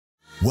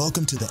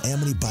Welcome to the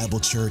Amity Bible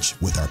Church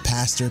with our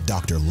pastor,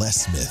 Dr.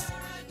 Les Smith,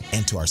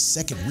 and to our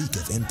second week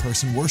of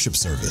in-person worship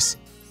service.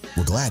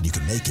 We're glad you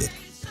can make it.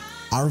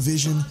 Our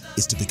vision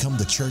is to become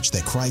the church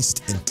that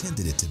Christ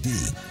intended it to be,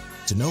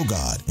 to know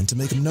God and to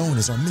make Him known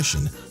is our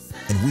mission.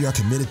 And we are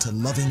committed to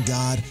loving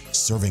God,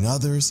 serving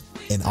others,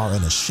 and are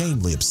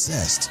unashamedly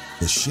obsessed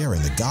with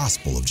sharing the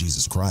gospel of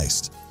Jesus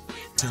Christ.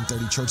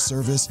 10:30 church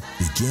service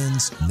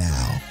begins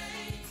now.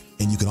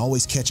 And you can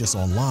always catch us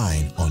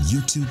online on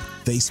YouTube,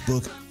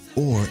 Facebook,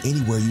 or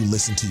anywhere you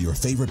listen to your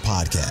favorite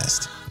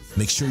podcast.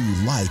 Make sure you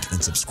like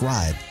and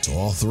subscribe to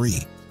all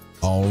three.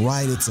 All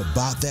right, it's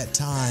about that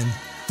time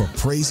for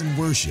Praise and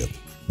Worship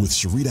with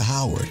Sharita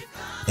Howard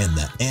and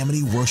the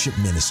Amity Worship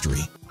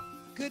Ministry.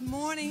 Good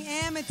morning,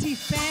 Amity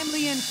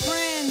family and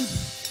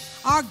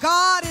friends. Our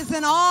God is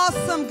an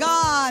awesome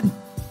God.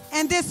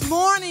 And this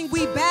morning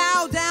we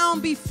bow down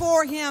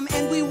before Him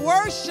and we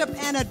worship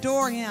and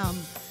adore Him.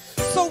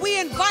 So we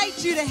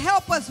invite you to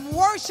help us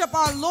worship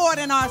our Lord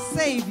and our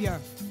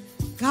Savior.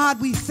 God,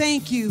 we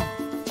thank you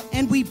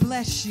and we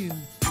bless you.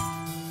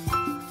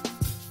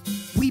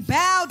 We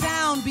bow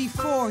down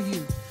before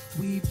you.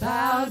 We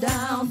bow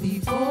down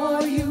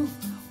before you,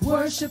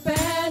 worship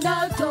and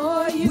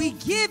adore you. We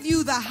give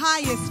you the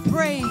highest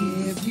praise.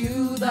 Give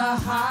you the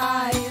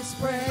highest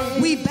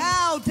praise. We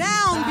bow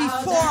down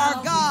before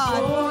our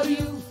God. Before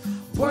you,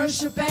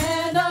 worship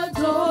and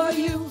adore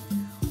you.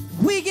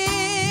 We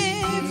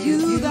give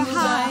you the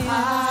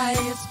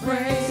highest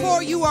praise.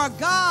 For you are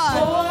God.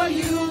 For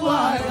you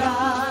are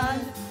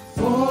God.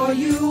 For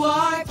you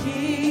are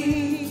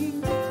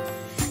King.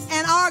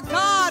 And our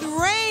God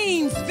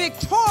reigns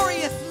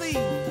victoriously.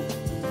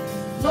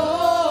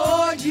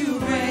 Lord, you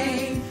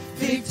reign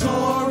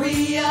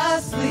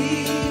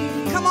victoriously.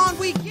 Come on,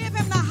 we give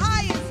Him the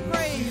highest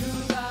praise.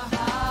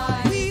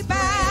 We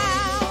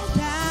bow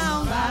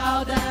down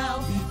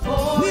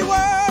before we you.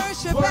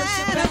 worship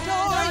And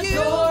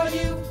adore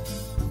you.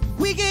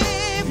 We give.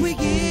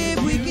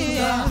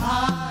 The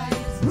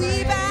highest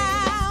We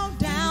bow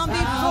down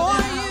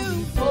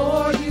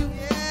before you.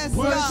 Yes,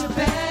 worship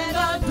God.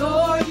 and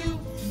adore you.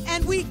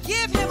 And we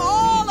give Him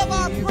all of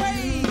our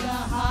praise. The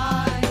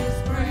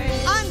highest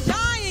praise.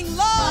 Undying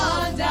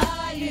love.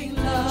 Undying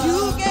love.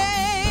 You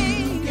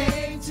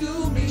gave to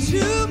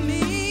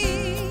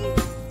me.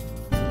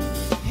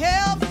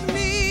 Helps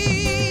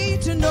me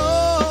to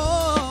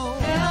know.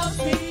 Help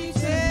me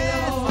to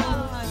know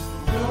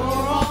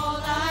you're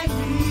all I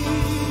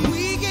need.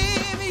 We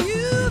give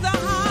you the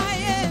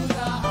highest.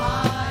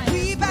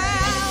 We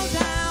bow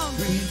down.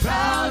 We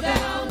bow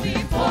down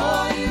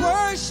before you.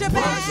 Worship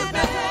and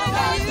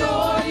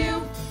adore you.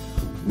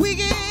 We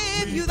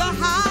give you the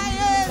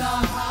highest.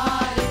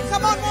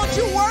 Come on, won't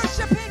you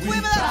worship Him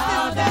with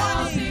us this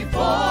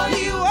morning?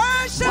 We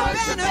worship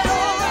and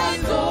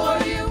adore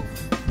you.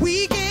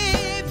 We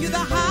give you the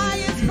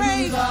highest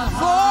praise.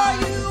 For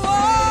you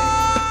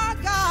are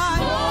God.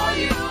 For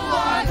you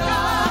are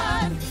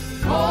God.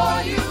 For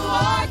you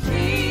are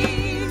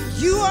King.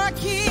 You are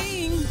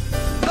King.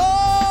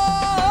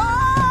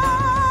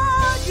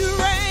 Lord, you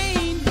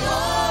reign.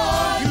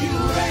 Lord, you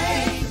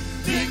reign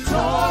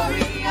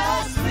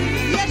victoriously.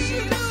 Yes,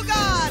 you do,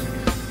 God.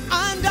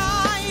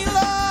 Undying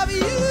love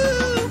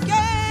you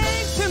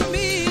gave to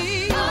me.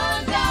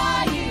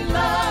 Undying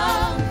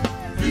love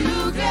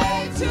you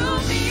gave to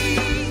me.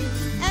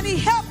 And He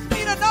helps me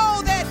to know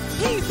that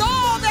He's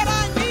all that I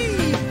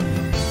need.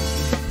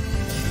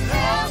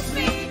 Helps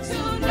me to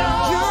know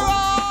You're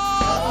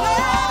all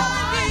that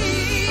I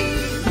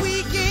need. We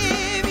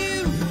give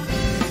you.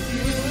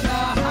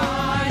 the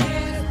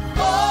highest.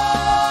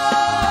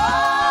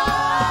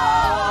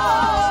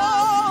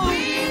 Oh, We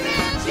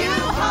lift you we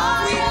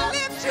higher.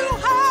 lift you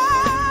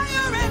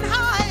higher and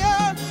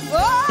higher.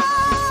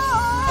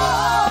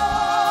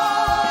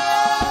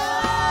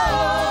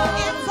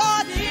 Oh, it's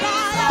our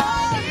desire.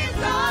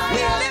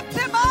 We lift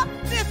Him up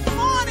this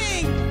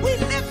morning. We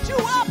lift you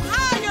up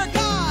higher,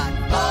 God.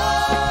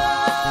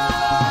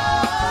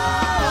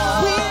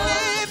 We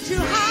lift you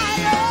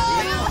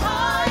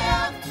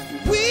higher.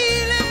 We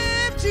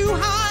lift you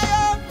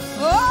higher.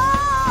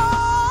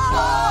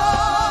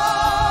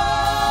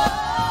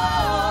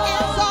 Oh,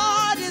 it's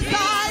our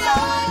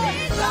desire.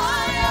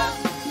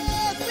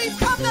 Yes, we've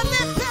come to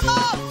lift Him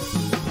up.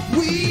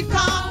 We've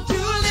come to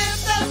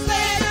lift the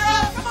Savior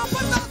up. Come on,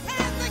 put those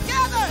hands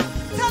together.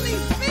 Till He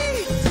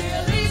speaks.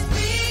 Till he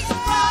speaks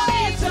from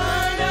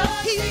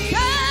eternity. He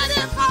said,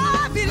 if I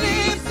be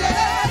lifted,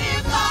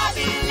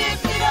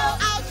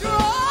 I'll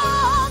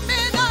draw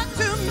men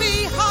unto me.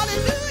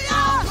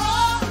 Hallelujah.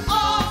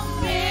 All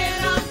men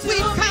unto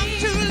We've come me.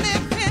 to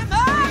lift Him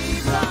up.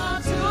 We've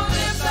come to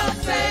lift the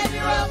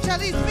Savior up. Till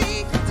He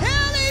speaks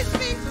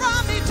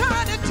from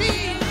eternity.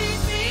 He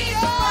speaks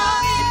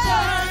from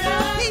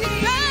eternity. He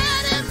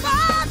said, if I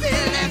be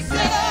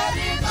lifted,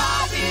 If I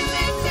be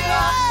lifted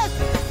up,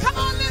 yes, come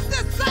on, lift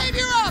the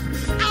Savior up.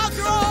 I'll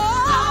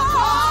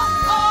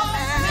draw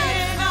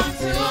men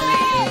unto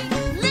me.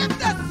 Lift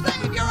the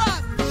Savior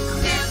up.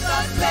 Lift the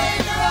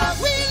Savior up.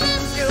 We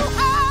lift you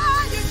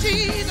higher,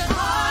 Jesus.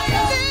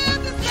 Higher.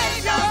 Lift the Lift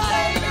Savior the up.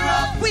 Savior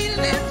up.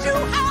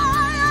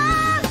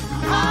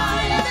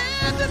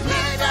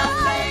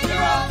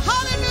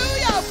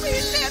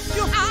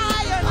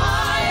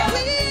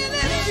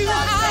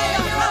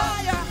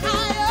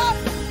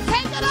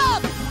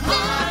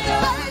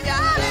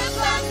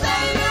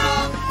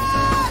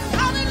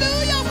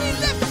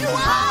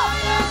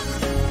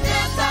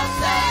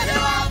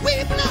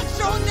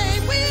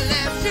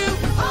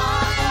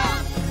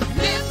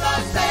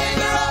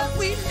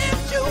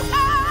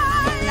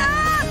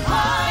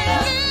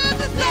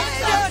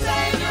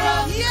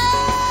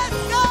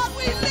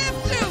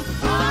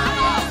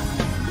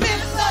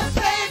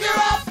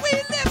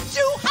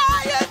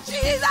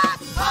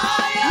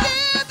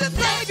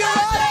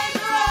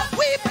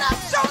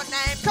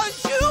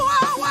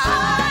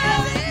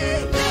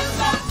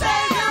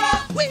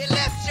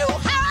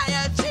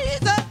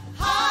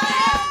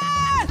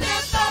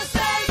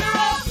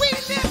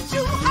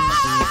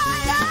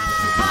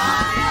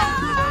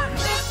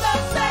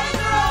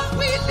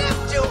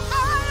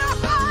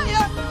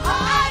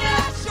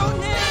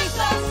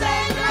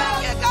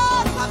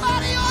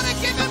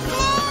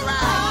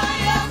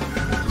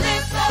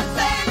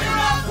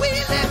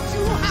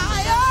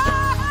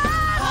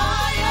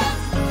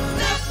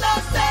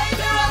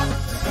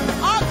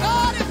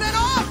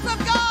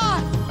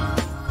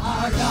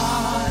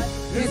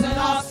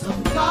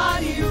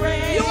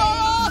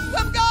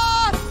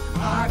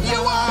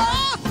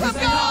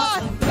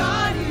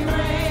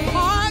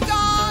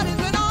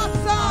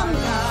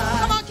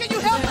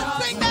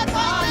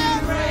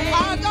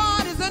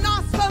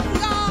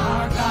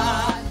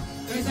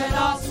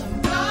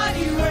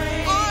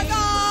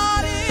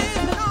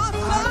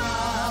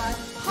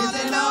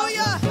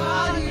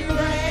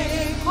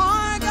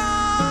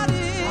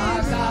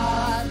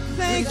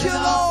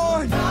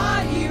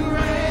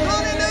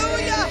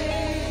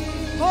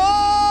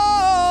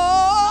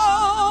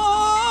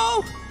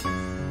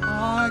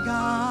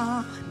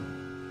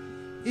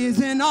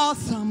 an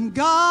awesome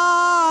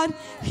God.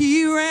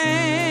 He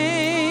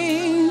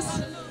reigns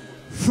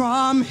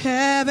from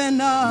heaven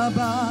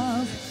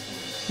above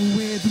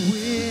with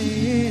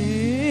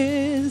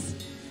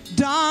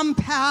wisdom,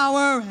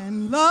 power,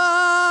 and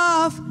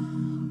love.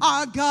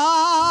 Our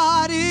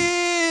God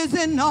is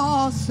an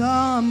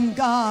awesome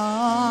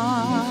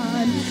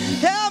God.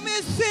 Help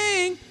me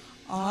sing.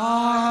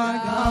 Our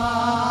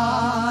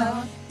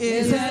God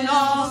is an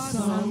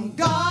awesome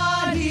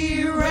God.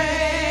 He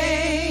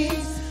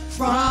reigns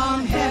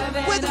from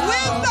heaven with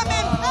wisdom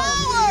and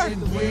power.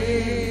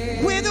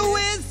 With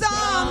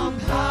wisdom,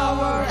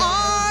 power.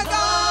 Our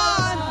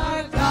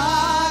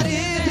God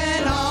is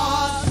an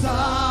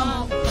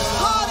awesome.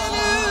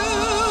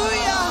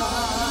 Hallelujah.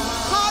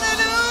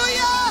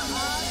 Hallelujah.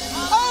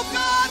 Oh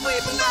God, we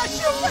bless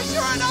you for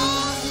you're an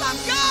awesome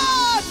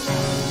God.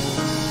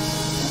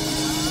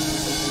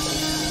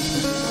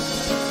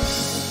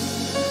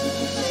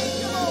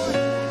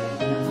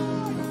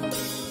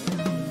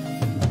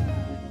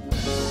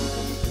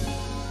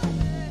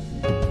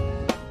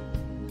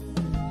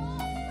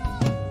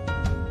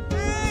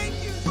 Thank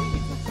you,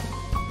 Jesus.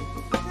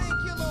 Thank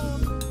you,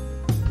 Lord.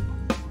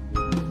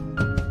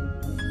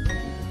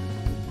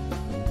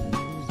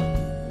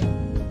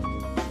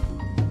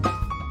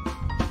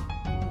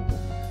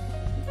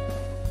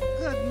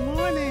 Good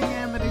morning,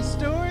 Amity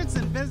stewards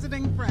and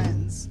visiting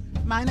friends.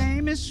 My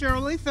name is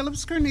Shirley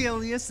Phillips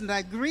Cornelius, and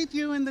I greet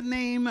you in the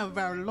name of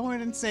our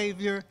Lord and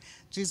Savior,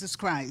 Jesus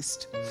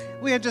Christ.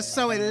 We are just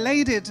so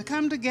elated to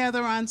come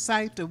together on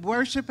site to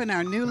worship in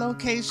our new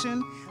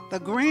location, the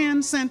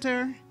Grand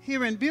Center,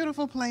 here in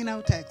beautiful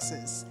Plano,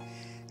 Texas.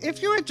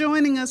 If you are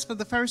joining us for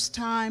the first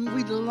time,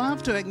 we'd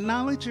love to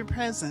acknowledge your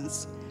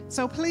presence.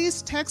 So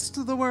please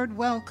text the word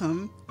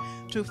welcome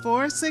to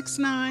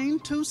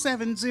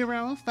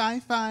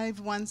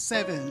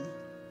 469-270-5517.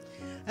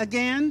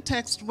 Again,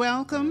 text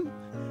welcome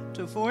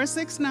to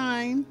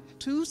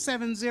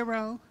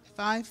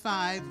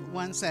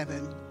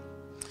 469-270-5517.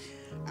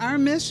 Our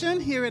mission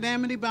here at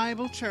Amity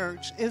Bible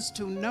Church is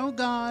to know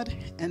God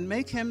and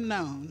make him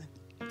known.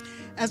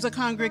 As a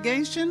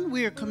congregation,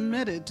 we are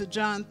committed to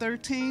John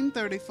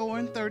 13:34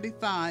 and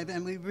 35,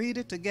 and we read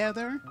it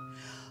together.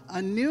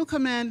 A new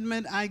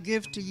commandment I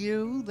give to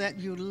you, that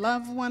you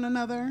love one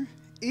another,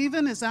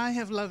 even as I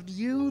have loved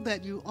you,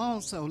 that you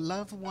also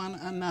love one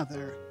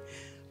another.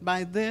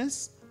 By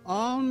this,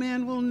 all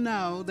men will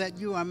know that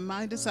you are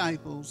my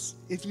disciples,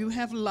 if you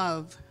have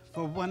love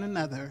for one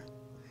another.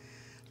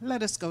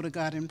 Let us go to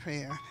God in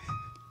prayer.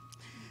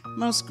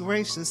 Most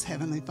gracious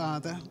Heavenly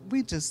Father,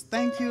 we just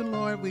thank you,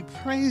 Lord. We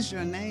praise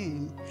your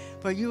name,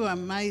 for you are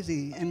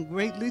mighty and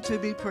greatly to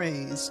be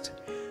praised.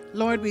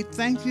 Lord, we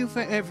thank you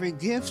for every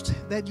gift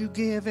that you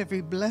give,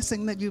 every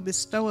blessing that you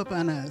bestow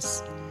upon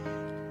us.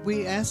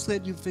 We ask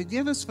that you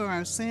forgive us for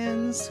our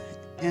sins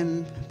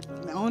and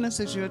own us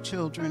as your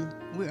children.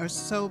 We are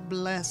so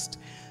blessed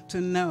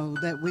to know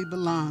that we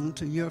belong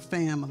to your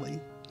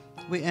family.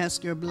 We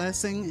ask your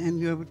blessing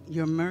and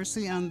your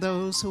mercy on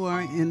those who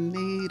are in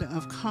need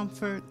of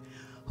comfort,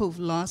 who've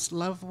lost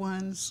loved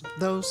ones,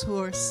 those who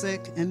are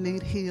sick and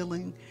need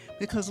healing,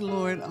 because,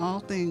 Lord,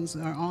 all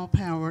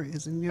power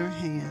is in your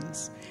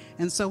hands.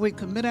 And so we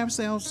commit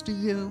ourselves to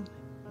you.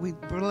 We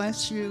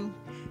bless you.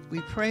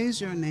 We praise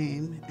your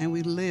name, and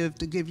we live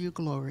to give you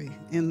glory.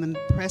 In the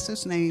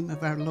precious name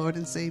of our Lord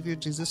and Savior,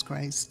 Jesus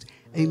Christ,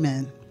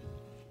 amen.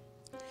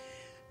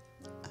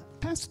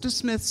 Pastor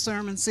Smith's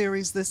sermon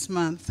series this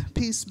month,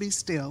 Peace Be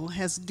Still,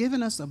 has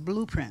given us a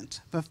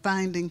blueprint for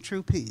finding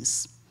true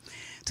peace.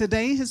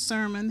 Today, his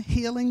sermon,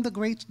 Healing the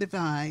Great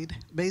Divide,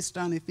 based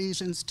on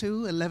Ephesians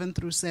 2:11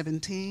 through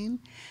 17,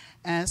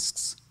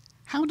 asks,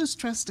 how does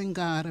trusting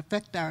God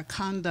affect our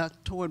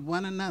conduct toward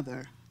one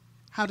another?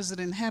 How does it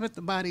inhabit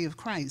the body of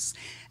Christ?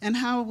 And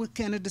how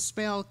can it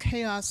dispel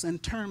chaos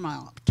and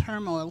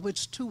turmoil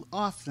which too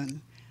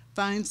often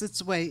finds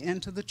its way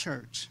into the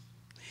church?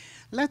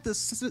 Let the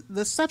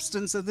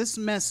substance of this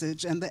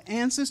message and the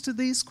answers to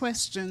these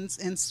questions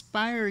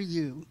inspire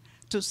you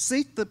to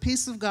seek the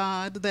peace of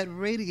God that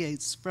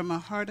radiates from a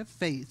heart of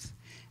faith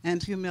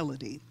and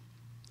humility.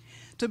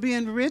 To be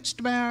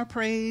enriched by our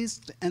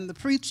praise and the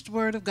preached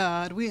word of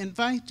God, we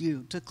invite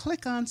you to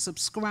click on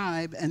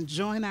subscribe and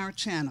join our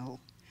channel.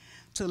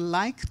 To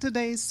like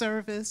today's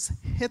service,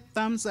 hit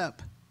thumbs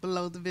up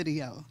below the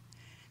video.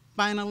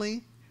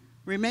 Finally,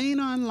 remain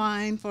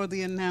online for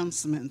the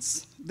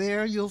announcements.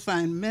 There you'll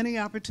find many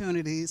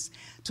opportunities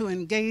to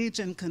engage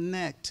and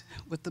connect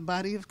with the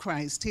body of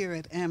Christ here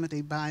at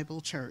Amity Bible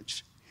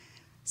Church.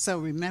 So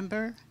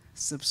remember,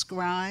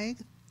 subscribe,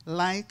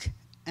 like,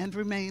 and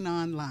remain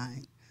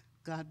online.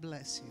 God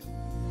bless you.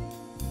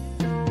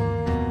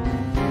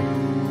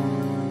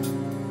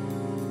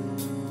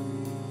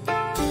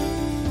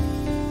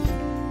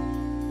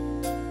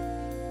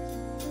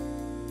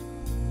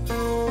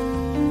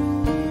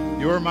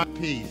 You're my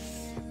peace.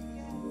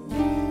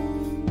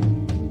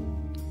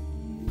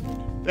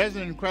 There's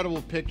an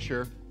incredible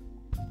picture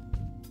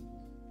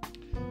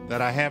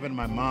that I have in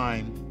my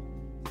mind.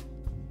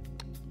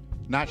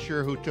 Not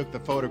sure who took the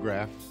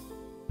photograph,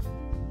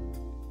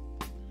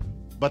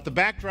 But the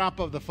backdrop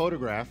of the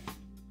photograph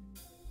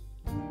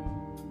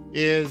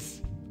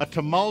is a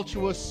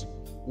tumultuous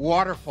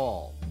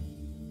waterfall.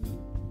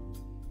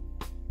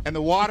 And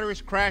the water is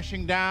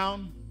crashing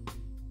down,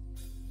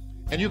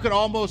 and you can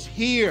almost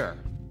hear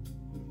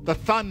the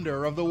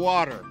thunder of the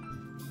water.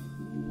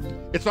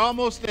 It's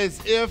almost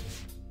as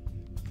if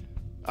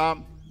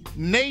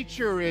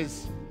nature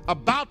is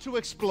about to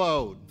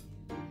explode.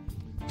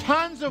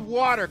 Tons of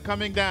water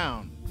coming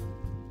down.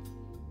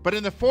 But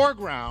in the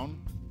foreground,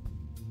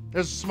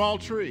 there's a small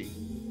tree.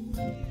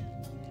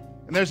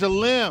 And there's a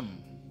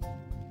limb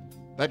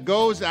that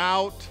goes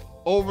out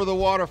over the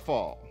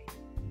waterfall.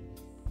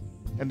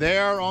 And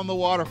there on the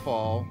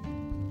waterfall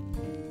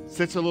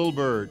sits a little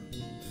bird,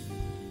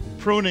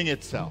 pruning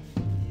itself,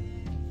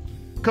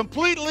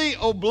 completely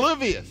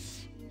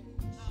oblivious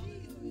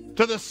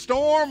to the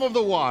storm of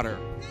the water,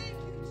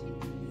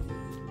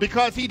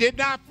 because he did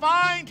not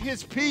find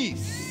his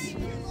peace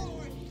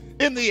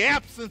in the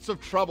absence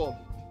of trouble.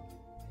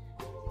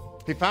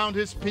 He found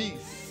his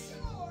peace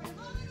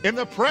in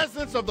the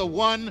presence of the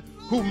one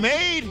who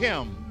made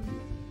him.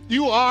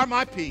 You are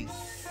my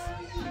peace.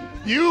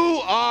 You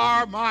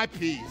are my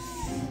peace.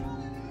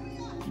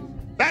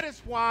 That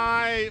is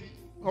why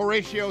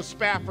Horatio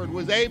Spafford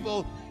was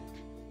able,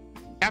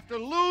 after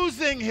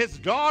losing his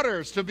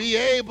daughters, to be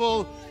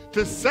able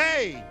to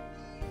say,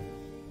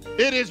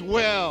 "It is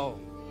well.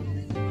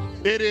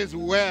 It is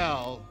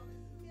well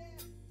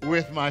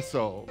with my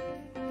soul."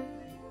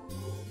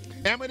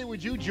 Amity,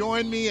 would you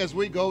join me as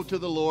we go to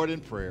the Lord in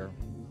prayer?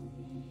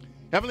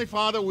 Heavenly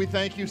Father, we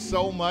thank you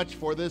so much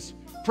for this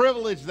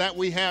privilege that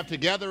we have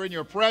together in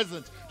your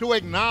presence to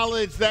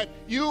acknowledge that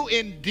you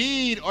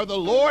indeed are the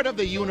Lord of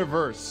the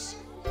universe.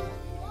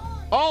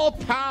 All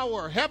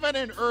power, heaven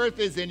and earth,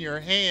 is in your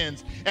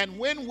hands. And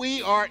when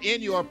we are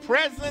in your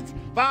presence,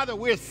 Father,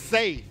 we're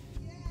safe.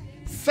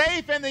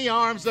 Safe in the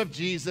arms of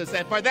Jesus.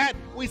 And for that,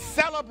 we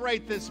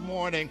celebrate this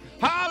morning.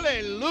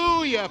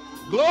 Hallelujah.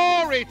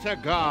 Glory to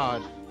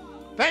God.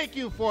 Thank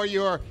you for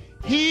your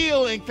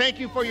healing. Thank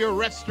you for your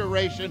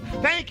restoration.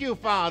 Thank you,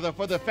 Father,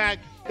 for the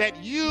fact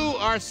that you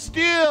are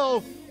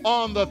still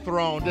on the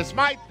throne.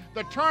 Despite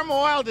the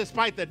turmoil,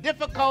 despite the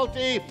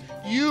difficulty,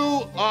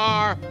 you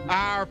are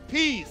our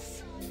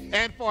peace.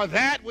 And for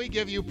that, we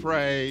give you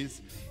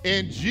praise.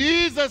 In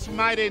Jesus'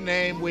 mighty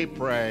name we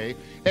pray.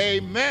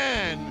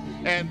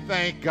 Amen. And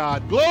thank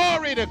God.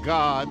 Glory to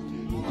God.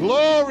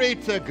 Glory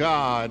to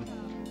God.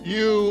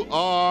 You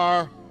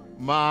are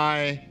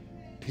my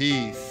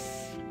peace.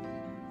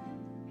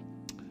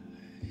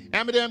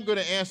 Amity, I'm going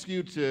to ask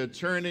you to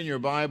turn in your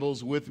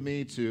Bibles with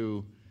me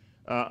to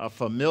a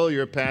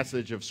familiar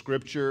passage of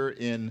Scripture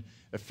in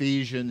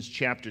Ephesians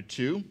chapter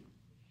 2.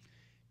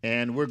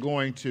 And we're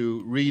going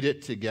to read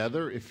it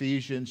together,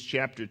 Ephesians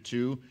chapter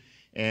 2.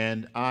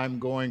 And I'm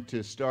going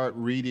to start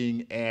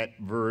reading at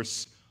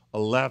verse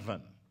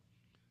 11.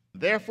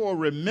 Therefore,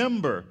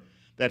 remember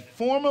that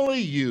formerly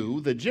you,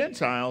 the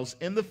Gentiles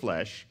in the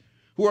flesh,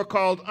 who are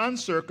called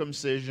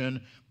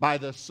uncircumcision by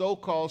the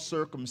so-called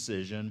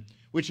circumcision,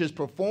 which is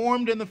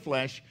performed in the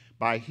flesh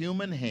by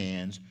human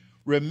hands,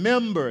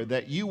 remember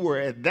that you were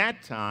at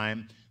that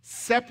time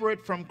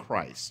separate from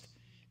Christ,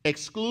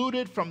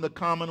 excluded from the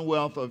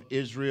commonwealth of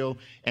Israel,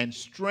 and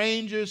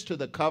strangers to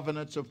the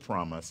covenants of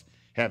promise,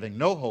 having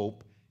no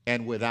hope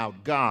and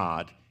without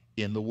God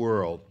in the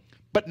world.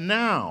 But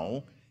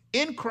now,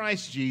 in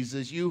Christ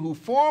Jesus, you who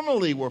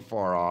formerly were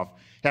far off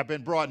have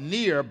been brought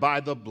near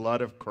by the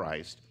blood of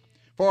Christ.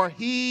 For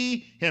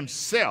he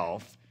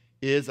himself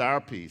is our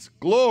peace.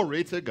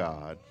 Glory to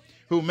God,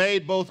 who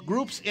made both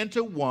groups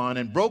into one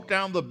and broke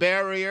down the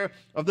barrier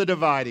of the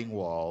dividing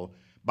wall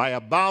by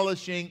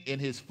abolishing in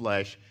his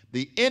flesh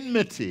the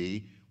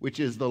enmity,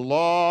 which is the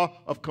law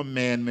of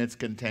commandments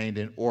contained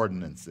in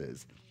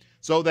ordinances,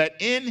 so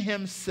that in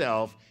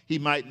himself he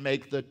might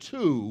make the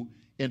two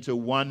into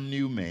one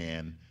new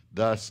man,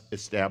 thus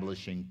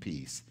establishing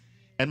peace,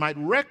 and might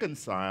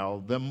reconcile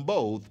them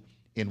both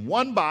in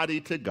one body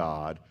to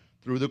God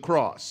through the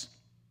cross,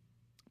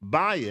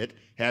 by it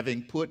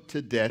having put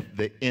to death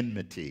the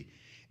enmity.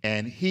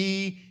 And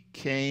he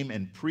came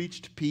and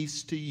preached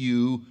peace to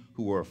you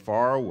who were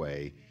far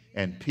away,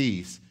 and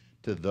peace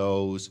to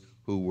those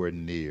who were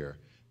near.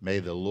 May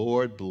the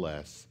Lord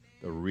bless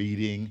the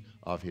reading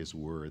of his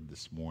word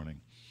this morning.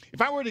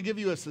 If I were to give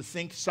you a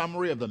succinct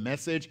summary of the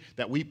message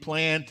that we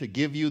plan to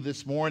give you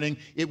this morning,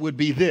 it would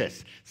be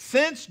this: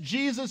 since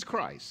Jesus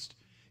Christ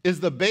is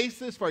the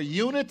basis for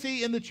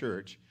unity in the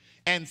church,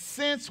 and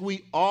since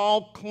we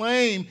all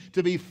claim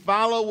to be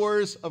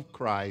followers of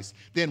Christ,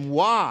 then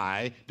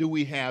why do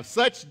we have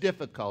such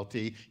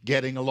difficulty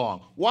getting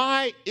along?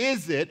 Why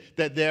is it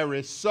that there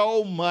is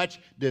so much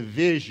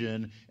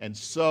division and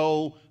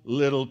so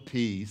little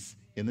peace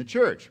in the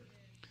church?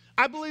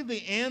 I believe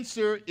the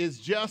answer is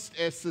just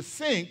as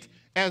succinct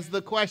as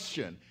the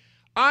question.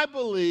 I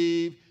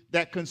believe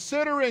that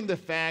considering the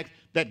fact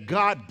that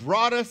God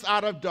brought us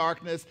out of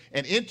darkness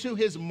and into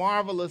his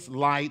marvelous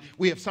light,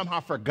 we have somehow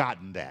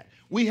forgotten that.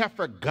 We have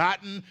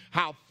forgotten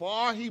how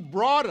far he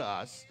brought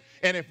us,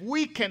 and if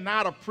we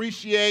cannot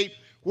appreciate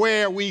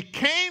where we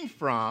came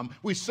from,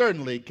 we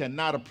certainly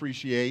cannot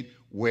appreciate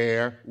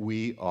where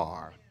we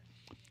are.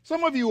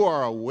 Some of you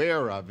are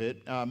aware of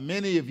it.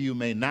 Many of you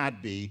may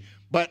not be,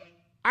 but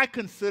I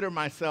consider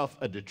myself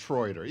a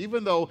Detroiter.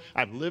 Even though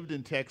I've lived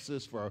in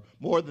Texas for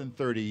more than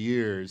 30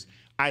 years,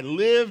 I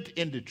lived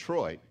in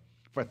Detroit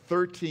for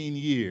 13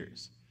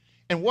 years.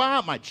 And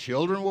while my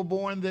children were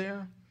born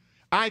there,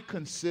 I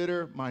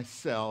consider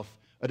myself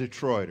a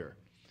Detroiter.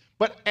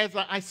 But as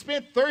I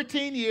spent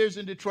 13 years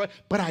in Detroit,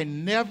 but I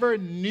never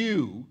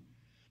knew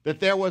that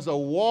there was a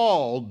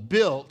wall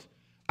built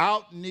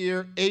out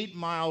near 8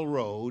 Mile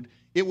Road.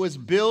 It was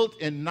built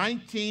in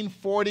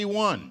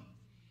 1941,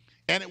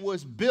 and it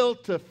was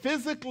built to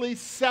physically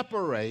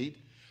separate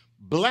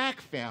black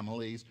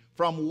families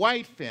from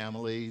white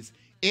families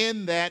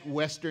in that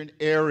western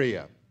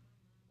area.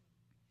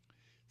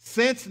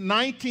 Since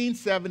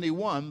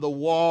 1971, the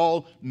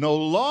wall no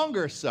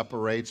longer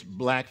separates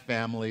black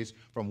families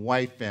from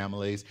white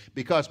families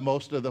because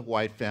most of the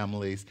white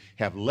families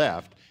have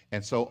left.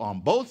 And so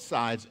on both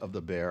sides of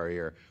the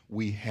barrier,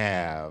 we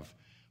have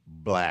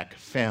black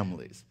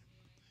families.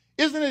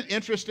 Isn't it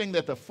interesting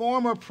that the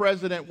former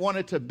president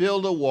wanted to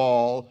build a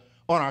wall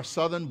on our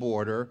southern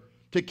border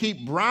to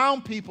keep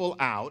brown people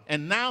out,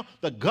 and now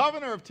the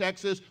governor of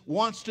Texas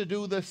wants to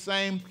do the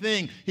same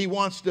thing. He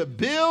wants to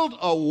build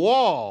a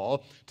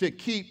wall to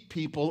keep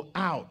people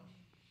out.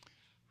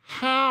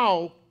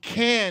 How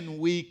can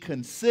we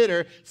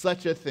consider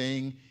such a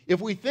thing if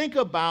we think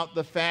about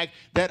the fact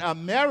that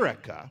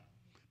America,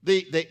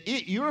 the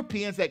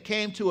Europeans that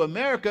came to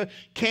America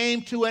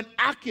came to an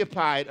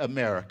occupied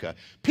America.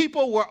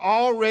 People were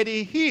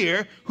already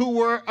here who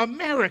were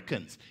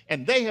Americans,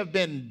 and they have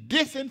been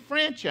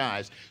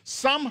disenfranchised.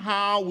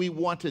 Somehow we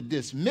want to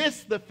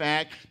dismiss the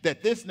fact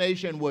that this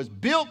nation was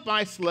built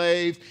by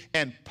slaves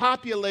and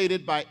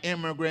populated by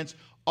immigrants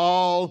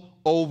all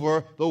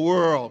over the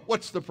world.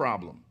 What's the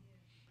problem?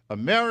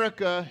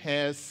 America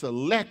has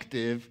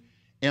selective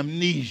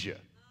amnesia.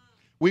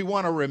 We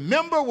want to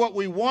remember what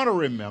we want to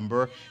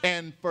remember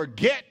and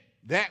forget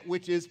that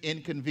which is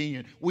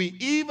inconvenient. We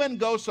even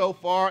go so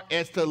far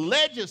as to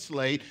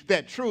legislate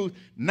that truth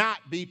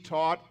not be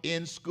taught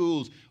in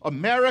schools.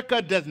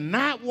 America does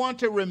not want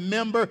to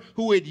remember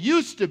who it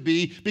used to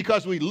be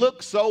because we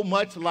look so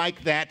much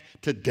like that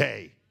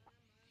today.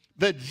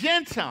 The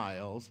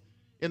Gentiles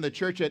in the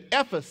church at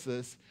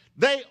Ephesus,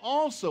 they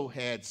also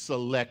had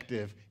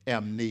selective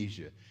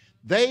amnesia.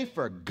 They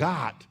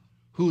forgot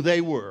who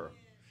they were.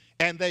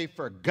 And they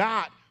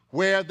forgot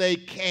where they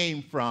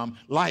came from,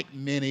 like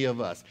many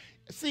of us.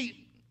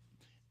 See,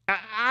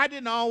 I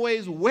didn't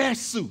always wear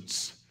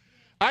suits.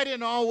 I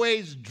didn't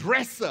always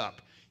dress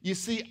up. You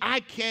see,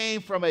 I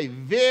came from a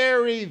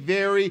very,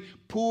 very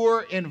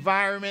poor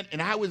environment,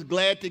 and I was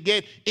glad to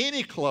get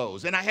any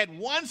clothes. And I had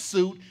one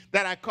suit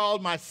that I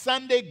called my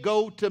Sunday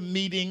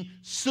go-to-meeting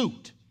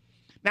suit.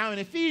 Now, in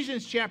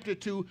Ephesians chapter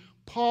 2,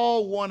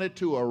 Paul wanted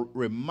to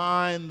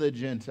remind the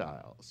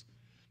Gentiles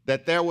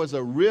that there was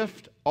a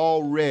rift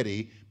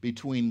already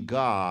between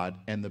God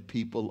and the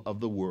people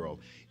of the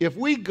world. If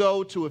we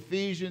go to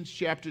Ephesians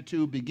chapter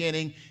 2,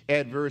 beginning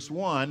at verse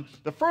 1,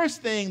 the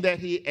first thing that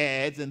he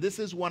adds, and this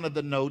is one of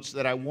the notes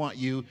that I want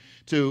you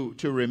to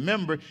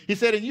remember, he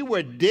said, "And you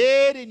were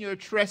dead in your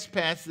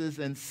trespasses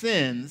and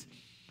sins,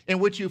 in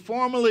which you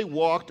formerly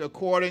walked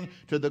according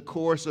to the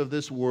course of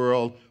this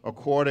world,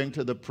 according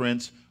to the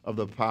prince of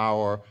the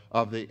power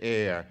of the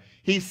air."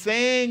 He's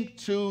saying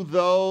to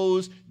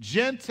those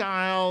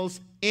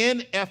Gentiles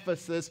in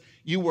Ephesus,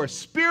 you were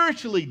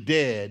spiritually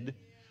dead,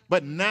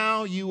 but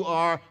now you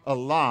are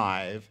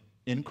alive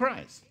in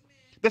Christ.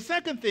 The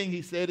second thing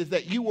he said is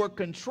that you were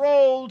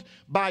controlled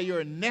by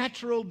your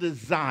natural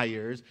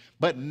desires,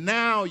 but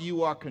now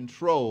you are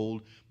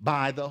controlled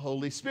by the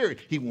Holy Spirit.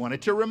 He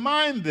wanted to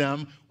remind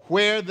them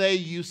where they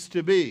used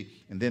to be.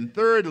 And then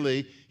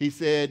thirdly, he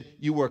said,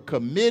 you were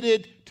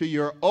committed to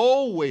your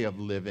old way of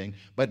living,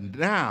 but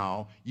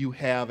now you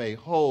have a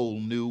whole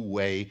new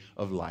way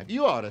of life.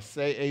 You ought to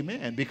say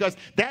amen, because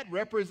that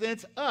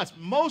represents us.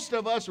 Most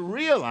of us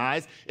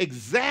realize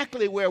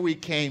exactly where we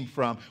came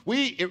from.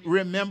 We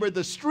remember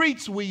the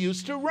streets we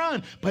used to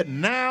run, but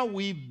now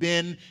we've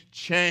been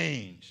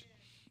changed.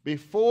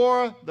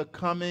 Before the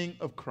coming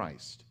of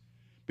Christ,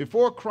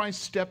 before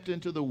Christ stepped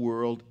into the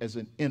world as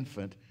an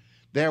infant,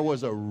 there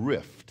was a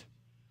rift.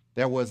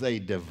 There was a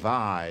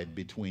divide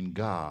between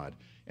God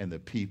and the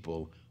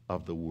people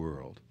of the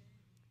world.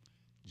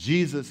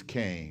 Jesus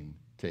came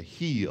to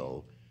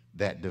heal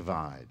that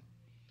divide.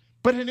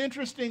 But an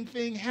interesting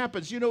thing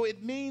happens. You know,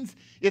 it means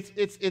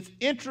it's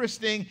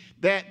interesting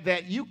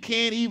that you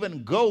can't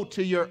even go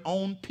to your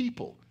own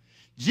people.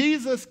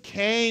 Jesus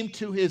came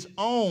to his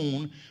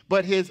own,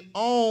 but his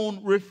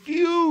own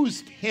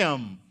refused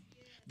him.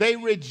 They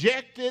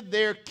rejected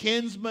their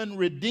kinsman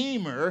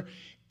redeemer,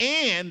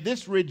 and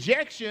this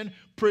rejection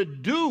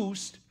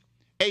produced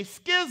a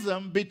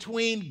schism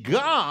between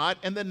God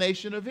and the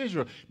nation of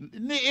Israel.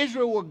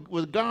 Israel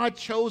was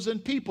God's chosen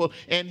people,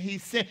 and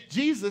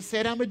Jesus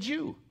said, I'm a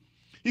Jew.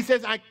 He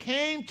says, I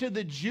came to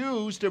the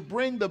Jews to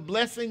bring the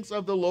blessings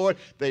of the Lord.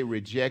 They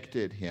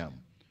rejected him.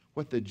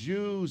 What the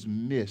Jews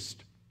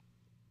missed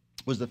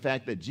was the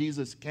fact that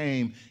Jesus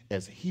came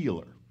as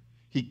healer.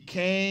 He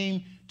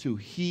came to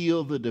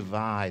heal the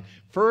divide,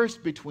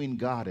 first between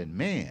God and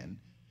man,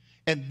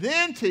 and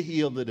then to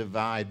heal the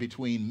divide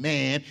between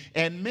man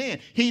and man.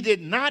 He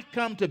did not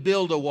come to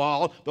build a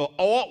wall. The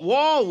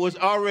wall was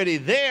already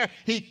there.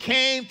 He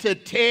came to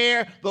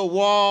tear the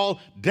wall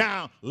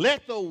down.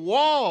 Let the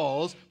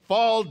walls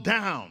fall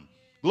down.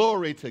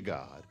 Glory to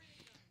God.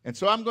 And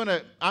so I'm going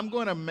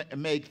to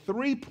make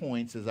 3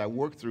 points as I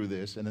work through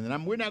this, and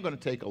then we're not going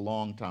to take a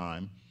long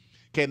time.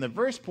 Okay, and the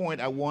first point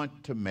I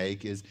want to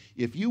make is,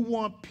 if you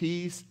want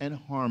peace and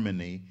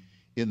harmony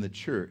in the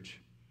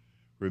church,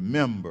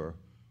 remember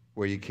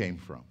where you came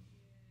from.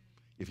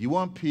 If you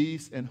want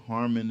peace and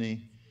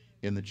harmony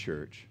in the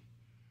church,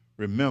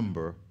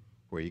 remember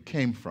where you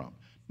came from.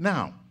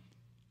 Now,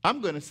 I'm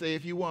going to say,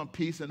 if you want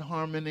peace and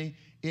harmony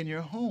in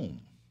your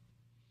home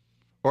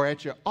or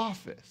at your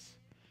office,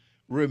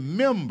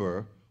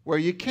 remember where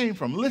you came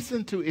from.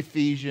 Listen to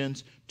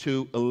Ephesians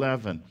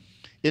 2:11.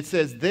 It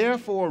says,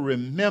 therefore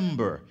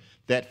remember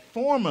that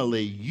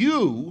formerly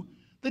you,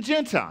 the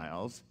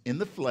Gentiles, in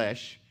the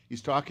flesh,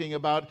 he's talking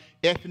about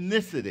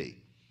ethnicity.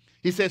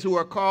 He says, who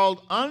are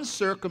called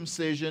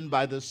uncircumcision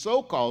by the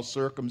so-called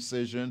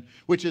circumcision,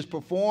 which is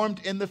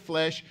performed in the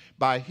flesh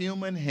by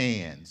human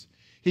hands.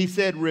 He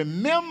said,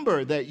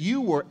 remember that you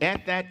were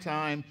at that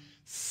time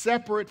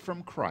separate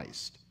from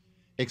Christ,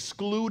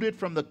 excluded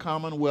from the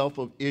commonwealth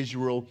of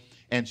Israel,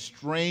 and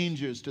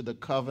strangers to the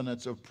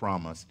covenants of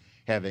promise,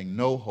 having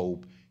no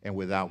hope and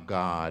without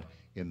God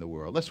in the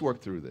world. Let's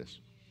work through this.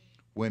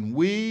 When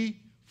we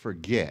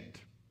forget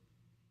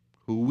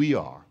who we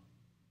are,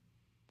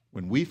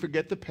 when we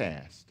forget the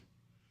past,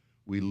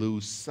 we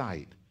lose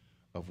sight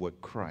of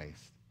what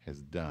Christ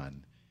has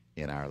done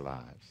in our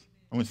lives.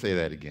 I'm going to say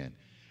that again.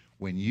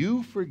 When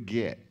you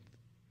forget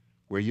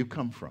where you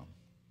come from,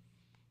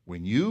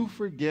 when you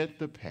forget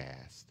the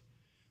past,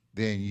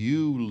 then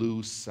you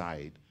lose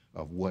sight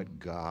of what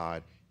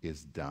God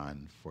is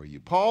done for you.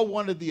 Paul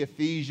wanted the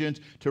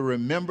Ephesians to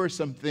remember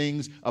some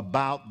things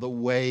about the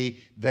way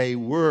they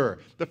were.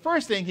 The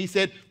first thing he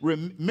said,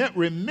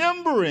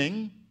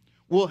 remembering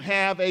will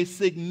have a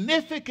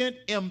significant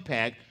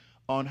impact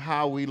on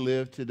how we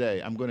live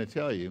today. I'm going to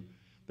tell you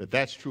that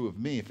that's true of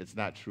me if it's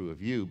not true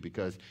of you,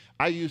 because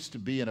I used to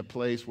be in a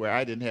place where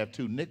I didn't have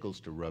 2 nickels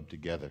to rub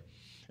together.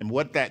 And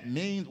what that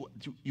means,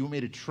 you want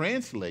me to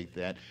translate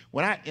that?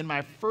 In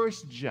my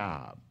first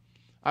job,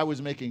 I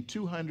was making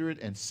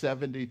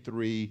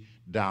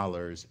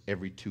 $273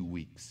 every 2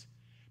 weeks,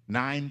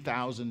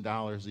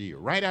 $9,000 a year,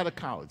 right out of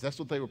college. That's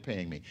what they were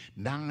paying me,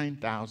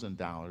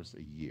 $9,000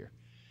 a year.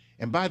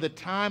 And by the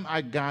time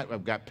I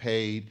got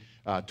paid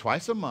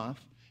twice a month,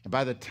 and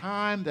by the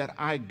time that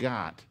I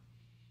got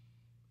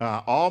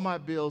all my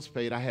bills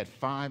paid, I had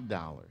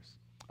 $5.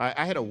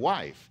 I had a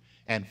wife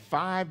and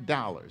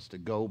 $5 to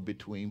go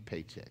between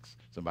paychecks.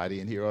 Somebody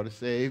in here ought to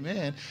say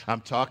amen.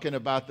 I'm talking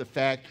about the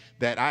fact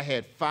that I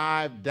had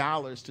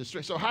 $5 to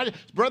stretch. So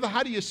brother,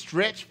 how do you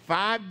stretch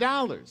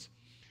 $5?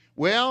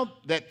 Well,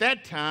 at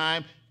that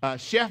time,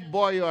 Chef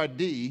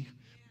Boyardee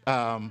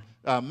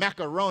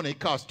macaroni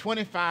cost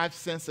 25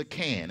 cents a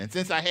can. And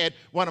since I had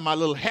one of my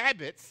little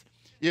habits,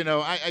 you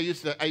know, I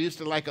used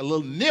to like a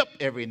little nip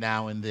every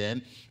now and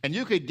then, and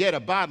you could get a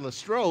bottle of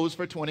Stroh's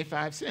for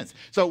 25 cents.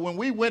 So when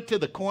we went to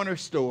the corner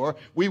store,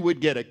 we would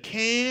get a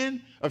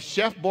can of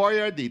Chef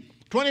Boyardee,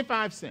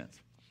 25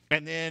 cents.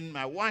 And then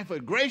my wife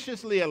would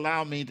graciously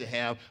allow me to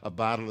have a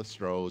bottle of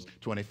Stroh's,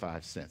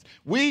 25 cents.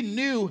 We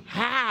knew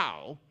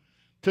how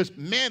to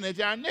manage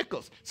our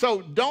nickels.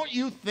 So don't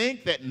you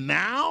think that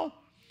now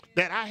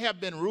that I have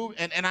been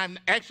and I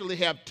actually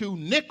have 2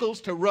 nickels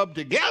to rub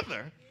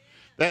together,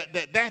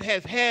 that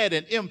has had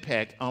an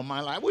impact on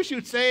my life? I wish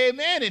you'd say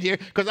amen in here,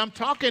 because I'm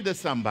talking to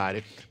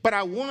somebody. But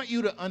I want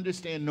you to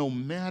understand, no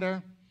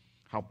matter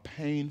how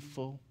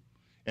painful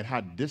and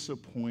how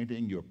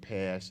disappointing your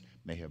past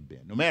may have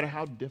been, no matter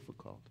how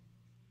difficult,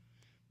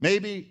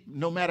 maybe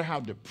no matter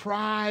how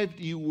deprived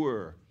you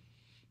were,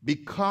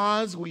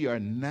 because we are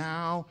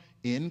now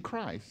in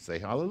Christ, say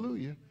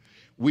hallelujah,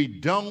 we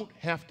don't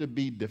have to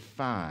be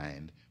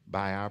defined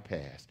by our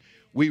past.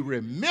 We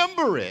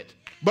remember it,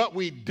 but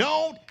we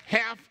don't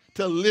have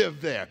to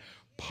live there.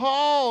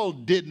 Paul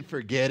didn't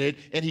forget it,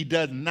 and he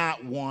does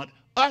not want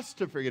us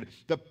to forget it.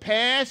 The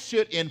past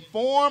should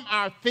inform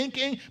our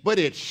thinking, but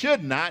it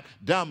should not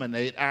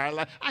dominate our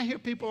life. I hear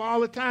people all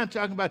the time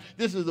talking about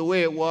this is the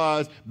way it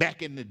was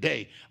back in the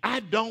day. I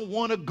don't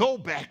want to go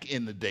back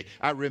in the day.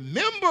 I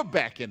remember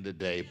back in the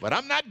day, but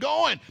I'm not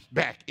going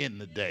back in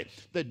the day.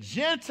 The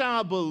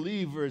Gentile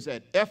believers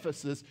at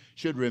Ephesus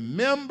should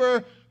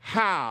remember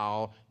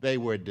how they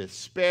were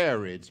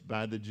disparaged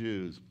by the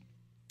Jews.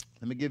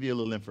 Let me give you a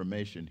little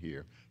information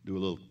here, do a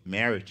little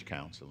marriage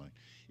counseling.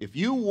 If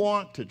you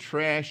want to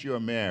trash your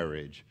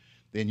marriage,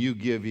 then you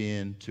give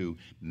in to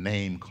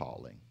name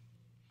calling.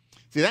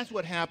 See, that's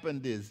what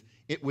happened is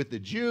with the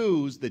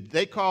Jews, that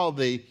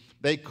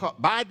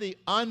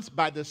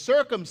by the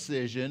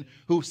circumcision,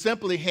 who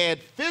simply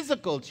had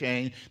physical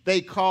change,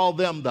 they call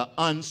them the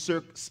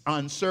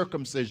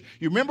uncircumcision.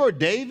 You remember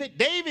David?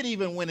 David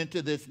even went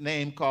into this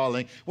name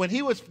calling. When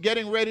he was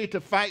getting ready to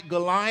fight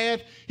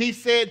Goliath, he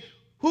said,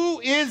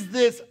 "Who is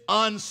this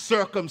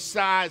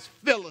uncircumcised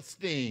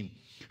Philistine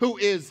who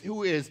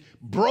is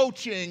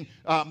broaching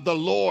the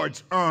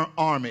Lord's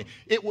army?"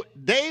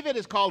 David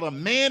is called a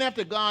man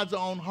after God's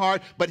own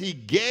heart, but he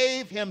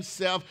gave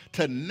himself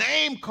to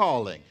name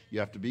calling. You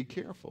have to be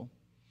careful.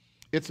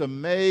 It's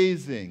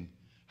amazing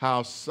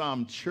how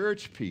some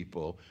church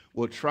people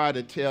will try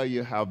to tell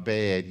you how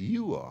bad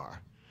you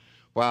are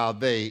while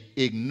they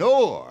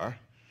ignore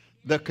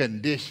the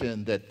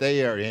condition that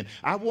they are in.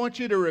 I want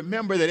you to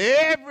remember that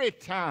every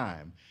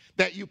time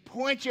that you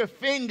point your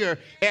finger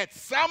at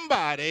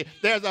somebody,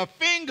 there's a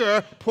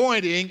finger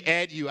pointing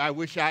at you. I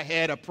wish I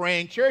had a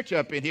praying church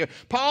up in here.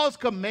 Paul's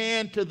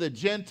command to the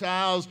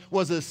Gentiles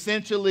was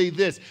essentially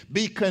this: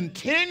 be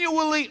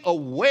continually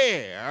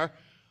aware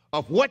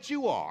of what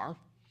you are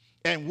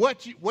and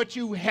what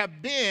you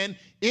have been.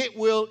 It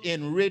will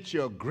enrich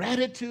your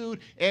gratitude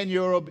and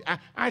your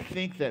I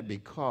think that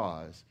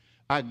because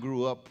I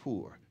grew up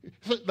poor.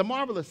 So the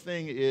marvelous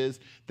thing is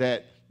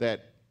that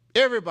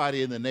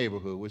everybody in the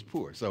neighborhood was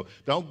poor. So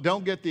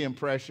don't get the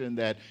impression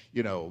that,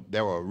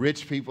 there were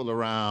rich people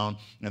around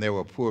and there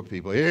were poor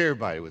people.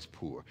 Everybody was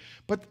poor.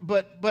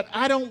 But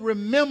I don't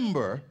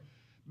remember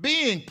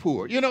being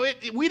poor.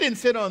 We didn't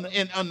sit on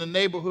the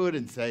neighborhood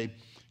and say,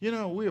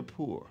 we're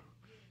poor.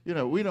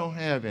 We don't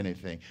have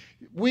anything.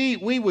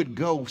 We would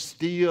go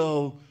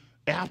steal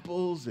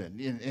apples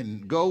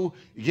and go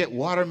get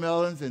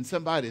watermelons in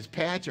somebody's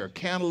patch or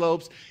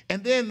cantaloupes.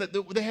 And then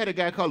they had a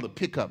guy called the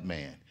pickup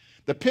man.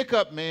 The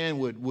pickup man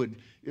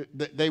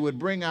they would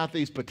bring out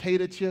these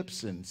potato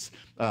chips and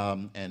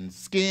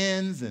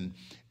skins and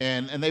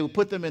they would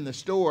put them in the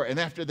store, and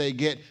after they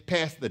get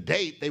past the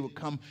date, they would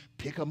come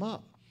pick them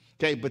up.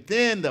 Okay, but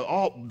then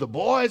the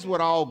boys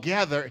would all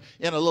gather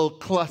in a little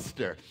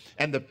cluster,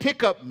 and the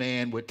pickup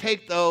man would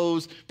take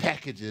those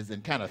packages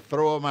and kind of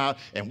throw them out,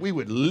 and we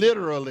would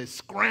literally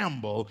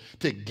scramble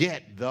to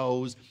get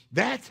those.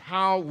 That's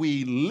how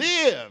we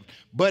lived.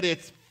 But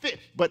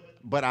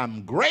But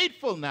I'm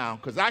grateful now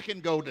because I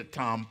can go to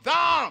Tom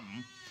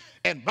Thumb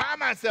and buy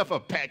myself a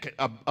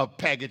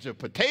package of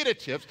potato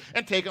chips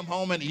and take them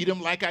home and eat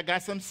them like I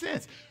got some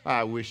sense.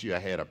 I wish I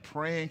had a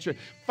praying church.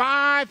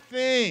 5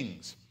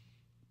 things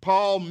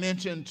Paul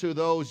mentioned to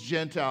those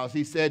Gentiles.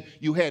 He said,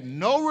 you had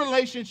no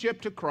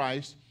relationship to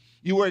Christ.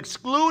 You were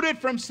excluded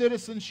from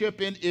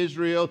citizenship in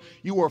Israel.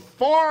 You were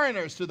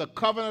foreigners to the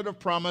covenant of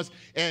promise,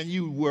 and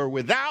you were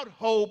without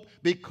hope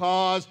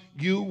because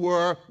you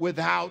were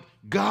without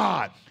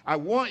God. I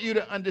want you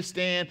to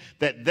understand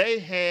that they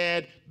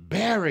had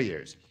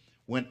barriers.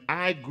 When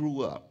I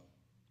grew up,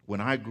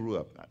 my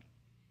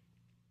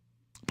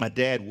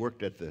dad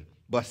worked at the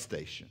bus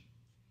station,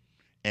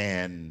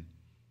 and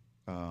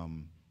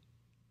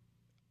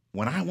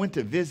when I went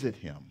to visit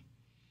him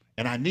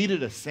and I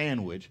needed a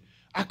sandwich,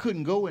 I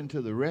couldn't go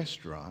into the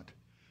restaurant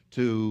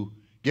to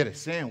get a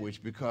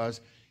sandwich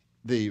because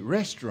the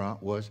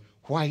restaurant was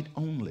white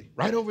only,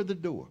 right over the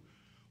door,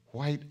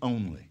 white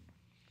only.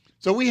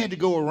 So we had to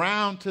go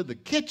around to the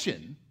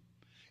kitchen,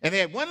 and they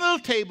had one little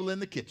table in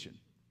the kitchen,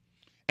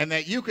 and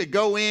that you could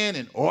go in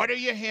and order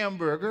your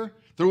hamburger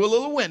through a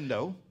little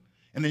window,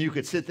 and then you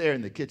could sit there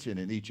in the kitchen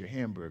and eat your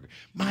hamburger.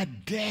 My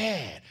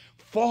dad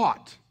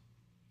fought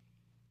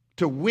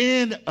to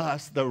win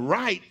us the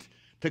right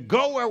to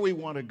go where we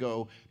want to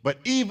go, but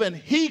even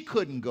he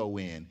couldn't go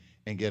in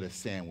and get a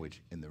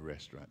sandwich in the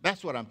restaurant.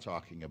 That's what I'm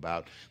talking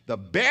about. The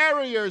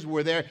barriers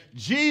were there.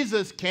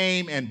 Jesus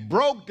came and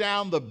broke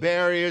down the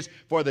barriers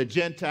for the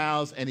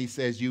Gentiles, and he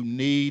says, you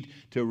need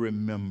to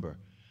remember.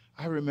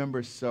 I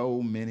remember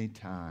so many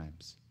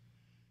times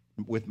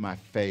with my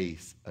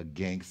face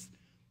against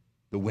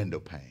the window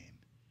pane,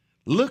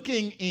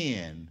 looking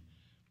in,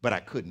 but I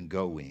couldn't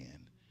go in.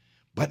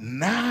 But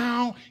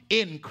now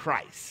in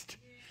Christ,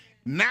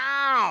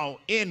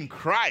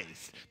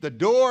 the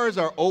doors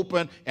are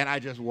open, and I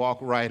just walk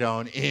right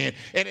on in.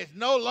 And it's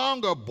no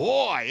longer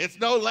boy. It's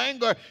no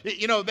longer,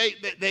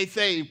 they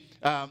say,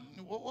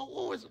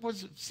 what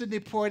was Sidney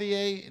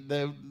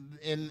Poitier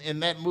in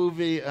that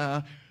movie?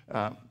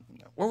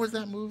 What was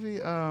that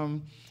movie?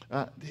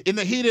 In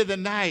the Heat of the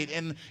Night.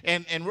 And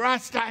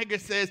Ross Steiger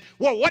says,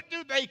 well, what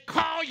do they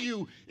call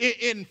you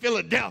in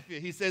Philadelphia?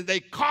 He says, they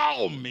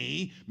call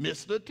me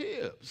Mr.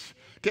 Tibbs.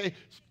 Okay.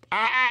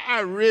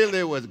 I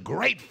really was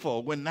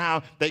grateful when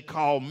now they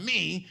call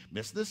me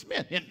Mr.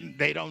 Smith. And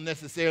they don't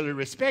necessarily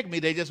respect me.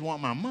 They just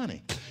want my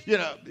money.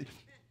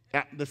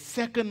 The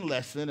second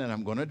lesson, and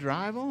I'm going to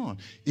drive on.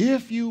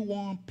 If you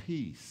want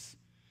peace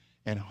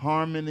and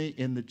harmony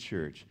in the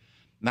church,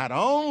 not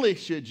only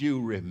should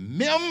you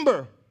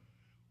remember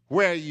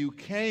where you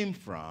came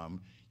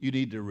from, you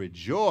need to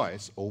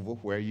rejoice over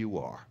where you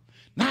are.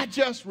 Not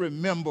just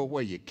remember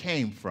where you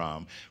came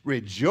from,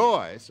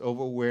 rejoice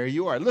over where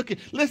you are.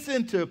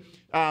 Listen to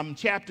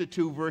chapter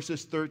 2,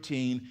 verses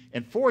 13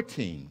 and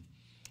 14.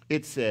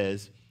 It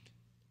says,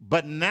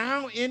 but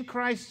now in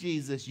Christ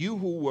Jesus, you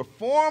who were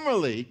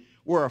formerly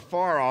were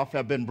afar off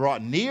have been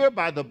brought near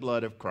by the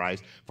blood of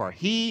Christ, for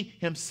he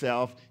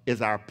himself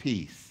is our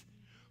peace,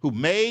 who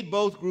made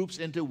both groups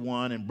into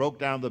one and broke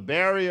down the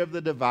barrier of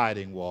the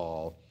dividing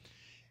wall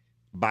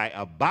by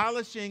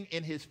abolishing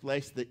in his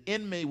flesh the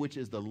enemy, which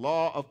is the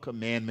law of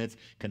commandments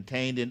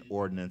contained in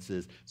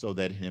ordinances, so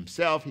that in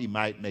himself he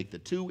might make the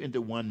two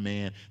into one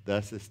man,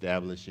 thus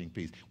establishing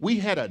peace. We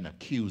had an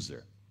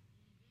accuser.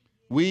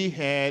 We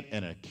had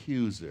an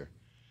accuser,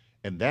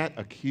 and that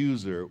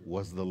accuser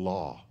was the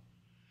law.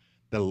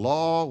 The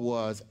law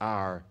was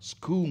our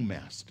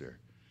schoolmaster.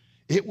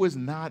 It was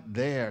not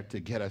there to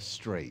get us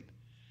straight.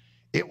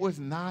 It was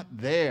not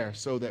there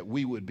so that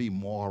we would be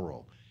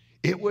moral.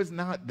 It was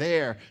not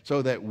there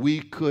so that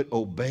we could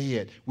obey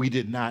it. We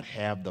did not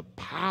have the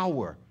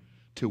power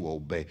to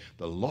obey.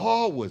 The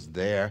law was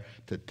there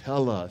to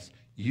tell us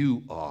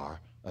you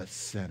are a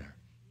sinner.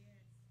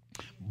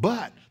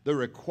 But the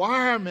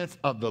requirements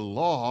of the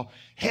law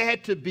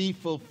had to be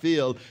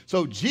fulfilled.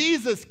 So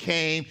Jesus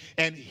came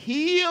and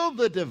healed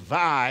the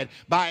divide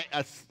by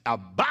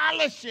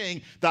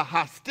abolishing the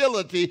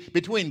hostility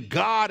between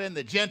God and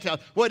the Gentiles.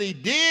 What he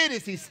did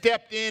is he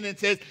stepped in and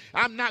says,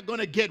 I'm not going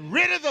to get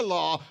rid of the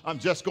law. I'm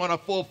just going to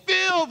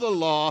fulfill the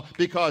law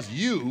because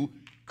you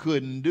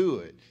couldn't do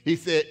it. He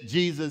said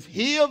Jesus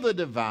healed the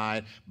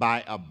divide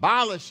by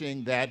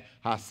abolishing that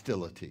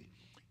hostility.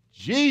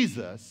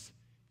 Jesus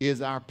is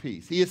our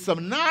peace. He is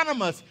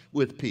synonymous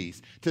with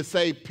peace. To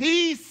say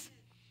peace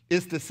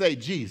is to say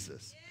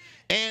Jesus.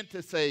 And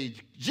to say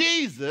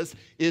Jesus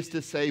is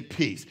to say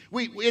peace.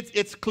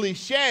 It's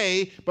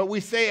cliche, but we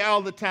say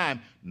all the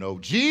time, no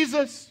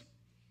Jesus,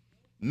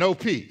 no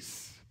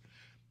peace.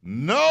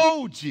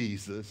 No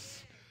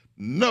Jesus,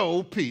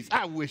 no peace.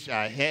 I wish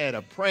I had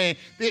a praying.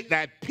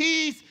 That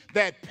peace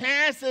that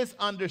passes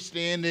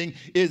understanding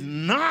is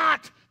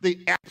not the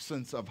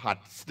absence of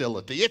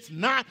hostility. It's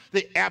not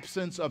the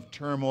absence of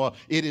turmoil.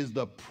 It is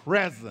the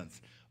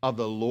presence of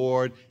the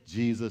Lord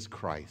Jesus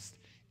Christ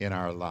in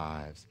our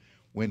lives.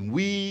 When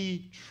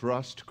we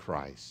trust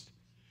Christ,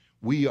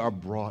 we are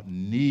brought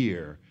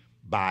near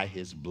by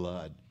his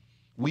blood.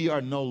 We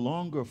are no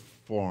longer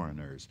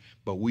foreigners,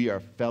 but we are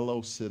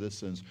fellow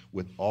citizens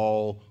with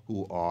all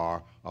who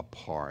are a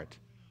part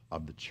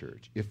of the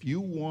church. If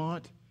you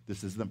want,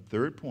 this is the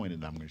third point,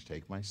 and I'm going to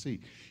take my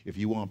seat. If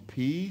you want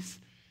peace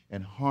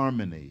and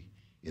harmony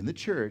in the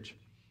church,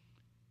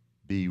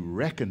 be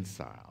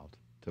reconciled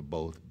to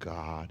both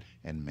God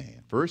and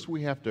man. First,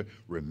 we have to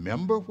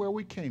remember where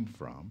we came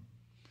from.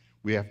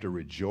 We have to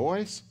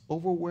rejoice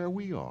over where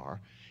we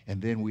are.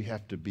 And then we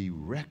have to be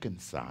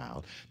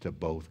reconciled to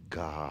both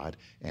God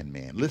and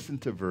man. Listen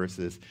to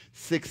verses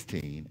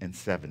 16 and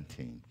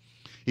 17.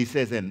 He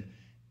says,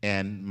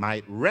 and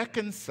might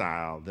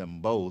reconcile them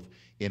both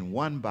in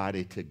one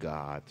body to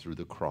God through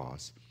the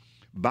cross,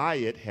 by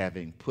it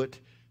having put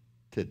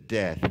to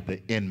death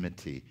the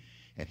enmity.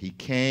 And he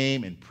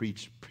came and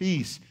preached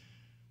peace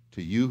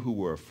to you who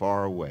were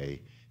far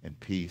away and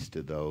peace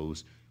to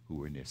those who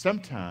were near.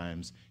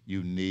 Sometimes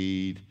you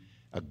need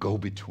a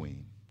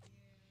go-between.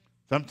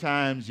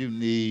 Sometimes you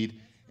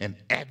need an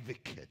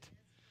advocate.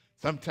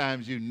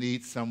 Sometimes you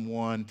need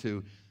someone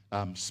to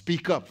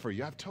speak up for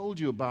you. I've told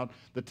you about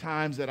the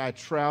times that I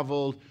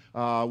traveled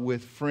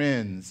with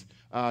friends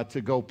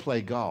to go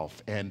play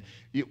golf. And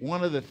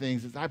one of the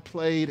things is I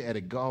played at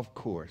a golf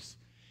course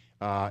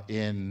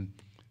in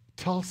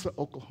Tulsa,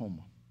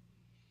 Oklahoma.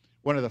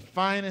 One of the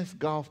finest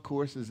golf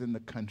courses in the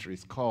country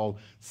is called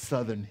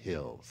Southern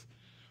Hills.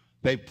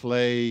 They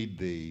played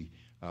the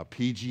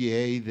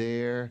PGA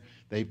there.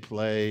 They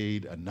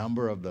played a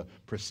number of the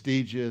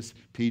prestigious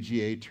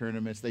PGA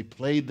tournaments. They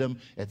played them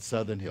at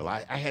Southern Hills.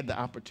 I had the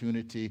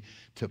opportunity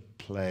to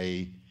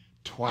play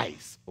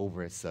twice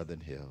over at Southern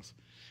Hills.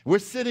 We're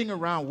sitting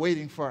around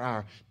waiting for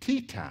our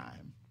tee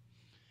time.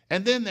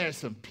 And then there's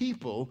some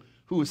people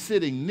who were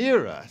sitting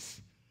near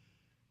us,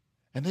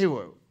 and they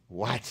were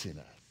watching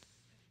us.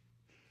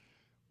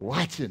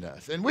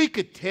 And we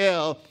could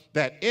tell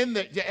that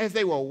as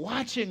they were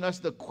watching us,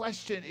 the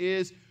question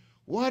is,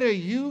 what are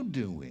you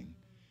doing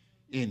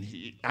in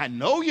here? I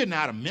know you're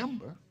not a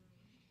member.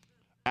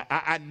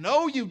 I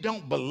know you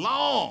don't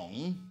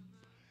belong.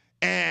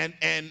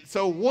 And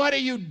so what are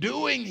you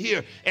doing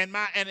here? And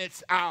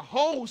it's our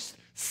host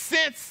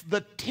sensed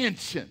the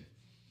tension.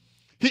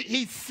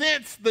 He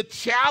sensed the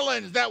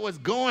challenge that was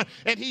going,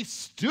 and he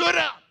stood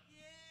up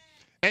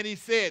and he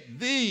said,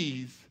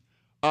 these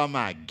are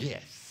my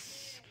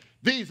guests.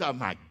 These are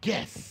my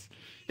guests.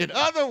 In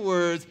other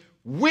words,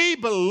 we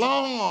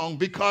belong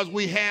because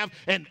we have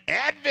an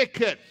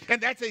advocate. And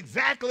that's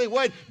exactly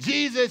what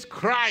Jesus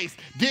Christ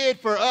did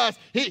for us.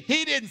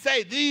 He didn't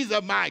say, these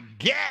are my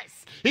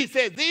guests. He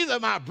said, these are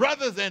my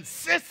brothers and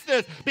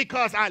sisters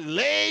because I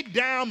laid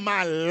down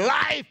my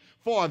life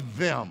for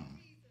them.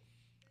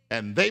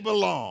 And they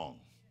belong.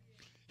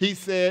 He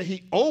said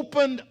he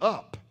opened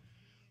up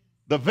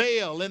the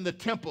veil in the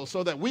temple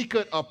so that we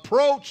could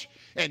approach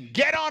and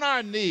get on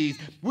our knees.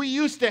 We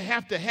used to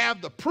have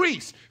the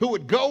priest who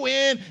would go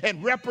in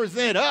and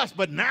represent us,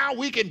 but now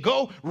we can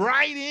go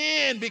right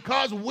in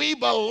because we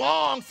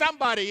belong.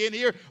 Somebody in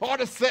here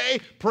ought to say,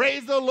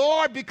 praise the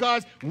Lord,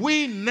 because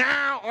we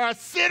now are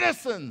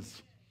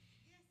citizens.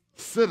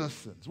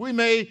 Citizens. We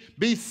may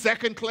be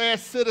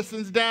second-class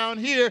citizens down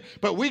here,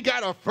 but we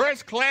got a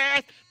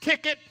first-class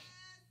ticket.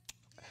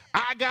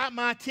 I got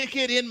my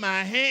ticket in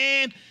my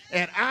hand,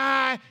 and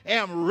I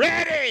am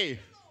ready.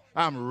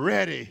 I'm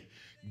ready.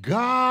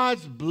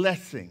 God's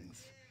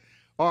blessings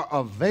are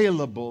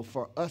available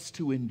for us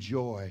to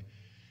enjoy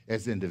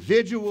as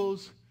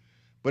individuals,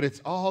 but it's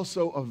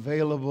also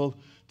available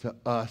to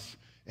us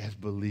as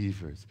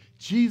believers.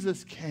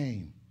 Jesus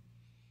came,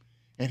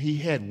 and he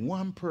had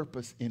one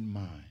purpose in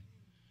mind.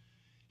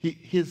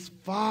 His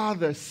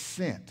Father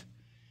sent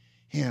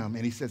him,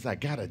 and he says, I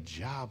got a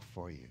job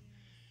for you.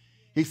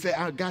 He said,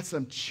 I got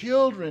some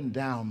children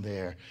down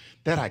there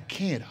that I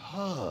can't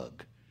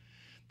hug,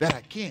 that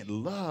I can't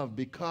love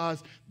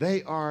because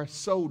they are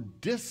so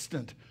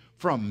distant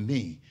from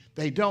me.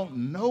 They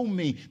don't know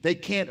me. They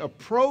can't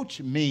approach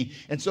me.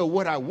 And so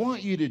what I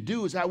want you to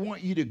do is I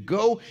want you to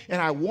go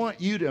and I want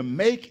you to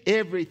make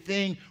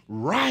everything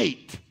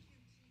right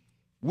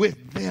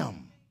with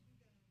them.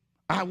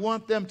 I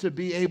want them to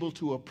be able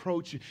to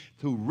approach you.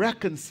 To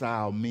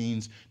reconcile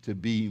means to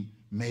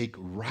make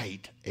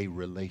right a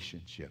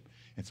relationship.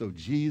 And so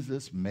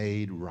Jesus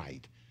made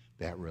right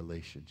that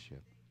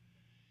relationship.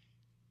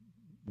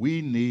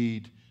 We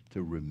need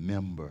to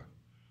remember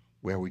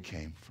where we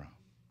came from.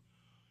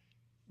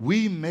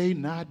 We may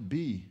not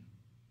be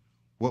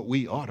what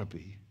we ought to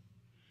be,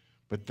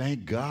 but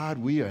thank God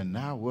we are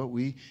now what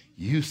we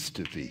used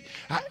to be.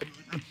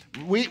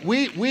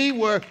 We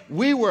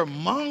were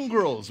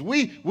mongrels.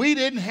 We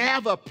didn't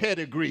have a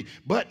pedigree.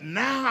 But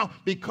now,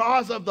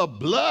 because of the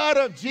blood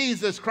of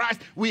Jesus Christ,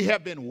 we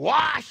have been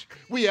washed,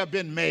 we have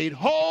been made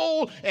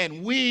whole,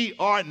 and we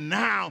are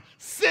now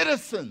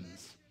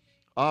citizens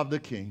of the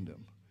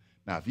kingdom.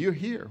 Now, if you're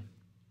here,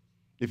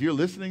 if you're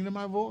listening to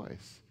my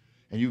voice,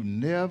 and you've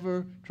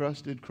never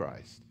trusted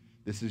Christ,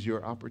 this is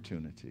your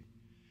opportunity.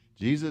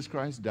 Jesus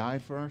Christ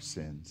died for our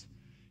sins.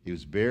 He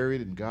was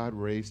buried and God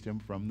raised him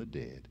from the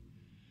dead.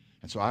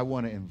 And so I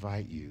want to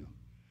invite you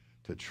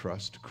to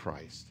trust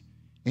Christ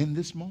in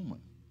this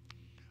moment.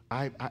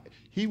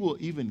 He will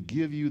even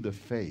give you the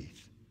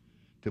faith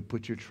to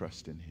put your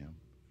trust in him.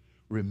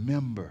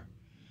 Remember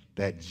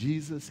that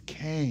Jesus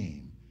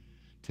came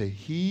to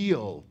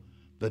heal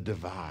the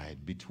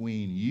divide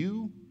between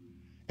you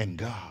and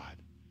God,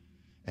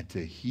 and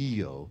to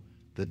heal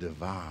the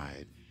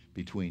divide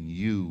between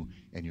you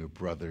and your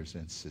brothers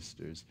and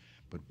sisters.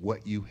 But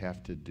what you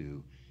have to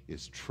do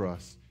is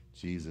trust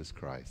Jesus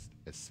Christ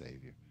as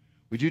Savior.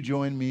 Would you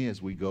join me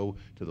as we go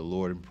to the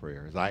Lord in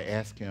prayer, as I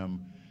ask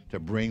him to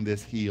bring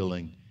this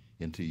healing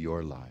into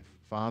your life?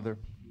 Father,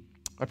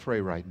 I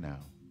pray right now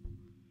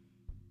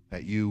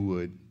that you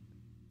would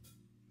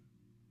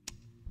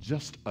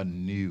just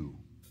anew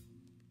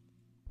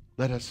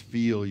let us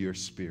feel your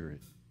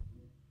Spirit.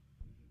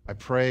 I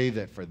pray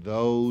that for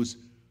those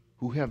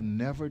who have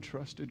never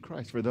trusted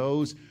Christ, for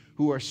those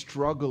who are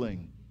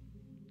struggling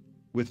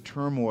with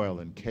turmoil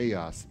and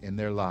chaos in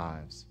their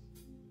lives,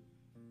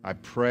 I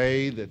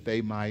pray that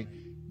they might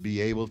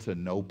be able to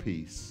know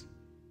peace.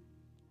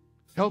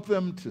 Help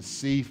them to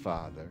see,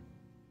 Father,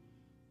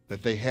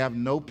 that they have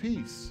no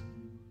peace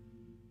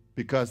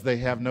because they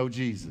have no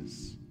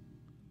Jesus.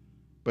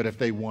 But if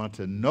they want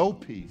to know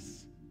peace,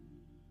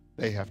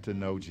 they have to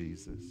know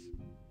Jesus.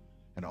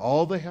 And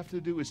all they have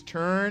to do is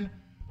turn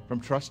from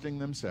trusting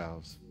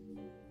themselves,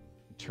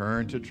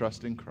 turn to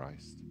trusting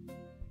Christ.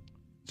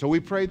 So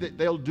we pray that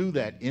they'll do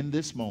that in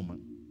this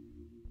moment.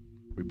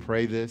 We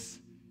pray this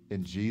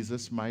in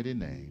Jesus' mighty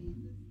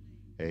name.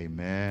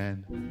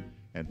 Amen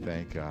and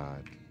thank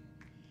God.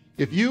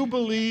 If you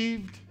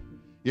believed,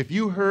 if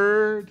you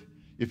heard,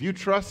 if you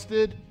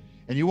trusted,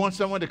 and you want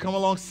someone to come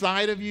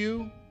alongside of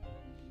you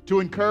to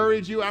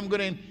encourage you, I'm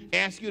going to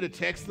ask you to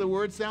text the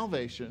word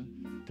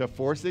salvation to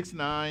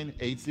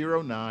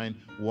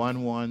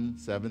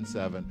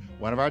 469-809-1177.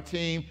 One of our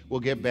team will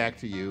get back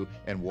to you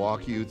and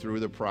walk you through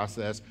the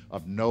process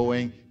of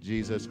knowing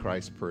Jesus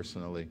Christ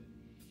personally.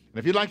 And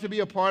if you'd like to be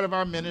a part of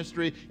our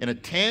ministry in a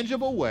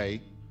tangible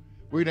way,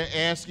 we're going to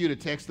ask you to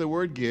text the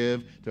word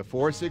give to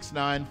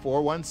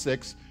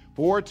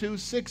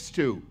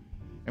 469-416-4262.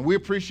 And we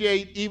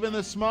appreciate even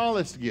the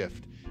smallest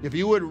gift. If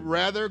you would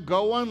rather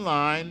go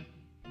online,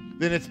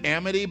 then it's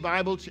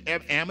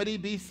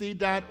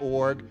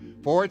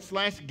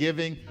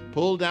AmityBC.org/giving.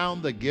 Pull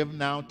down the Give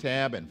Now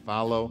tab and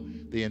follow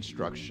the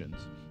instructions.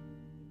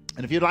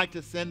 And if you'd like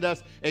to send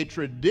us a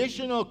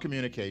traditional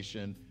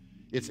communication,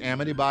 it's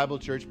Amity Bible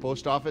Church,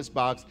 Post Office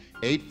Box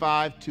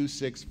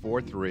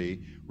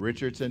 852643,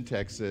 Richardson,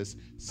 Texas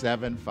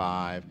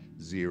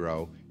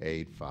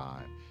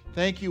 75085.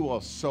 Thank you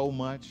all so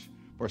much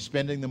for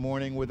spending the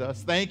morning with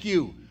us. Thank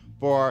you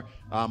for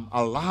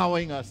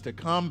allowing us to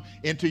come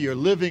into your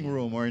living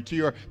room or into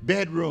your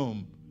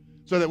bedroom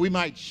so that we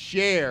might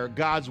share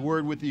God's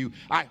word with you.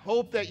 I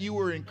hope that you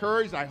were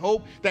encouraged. I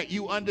hope that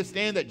you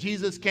understand that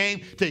Jesus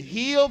came to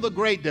heal the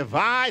great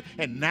divide,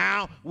 and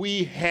now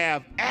we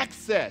have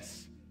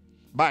access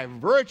by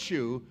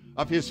virtue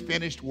of his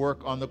finished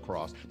work on the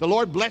cross. The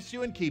Lord bless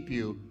you and keep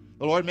you.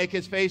 The Lord make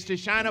his face to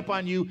shine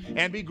upon you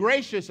and be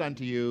gracious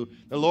unto you.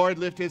 The Lord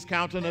lift his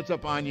countenance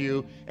upon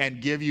you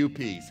and give you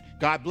peace.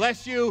 God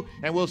bless you,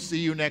 and we'll see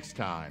you next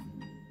time.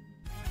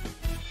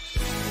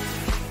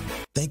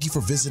 Thank you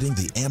for visiting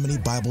the Amity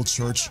Bible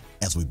Church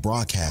as we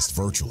broadcast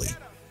virtually.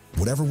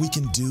 Whatever we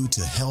can do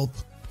to help,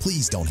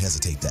 please don't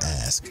hesitate to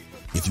ask.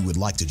 If you would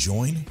like to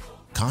join,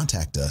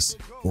 contact us,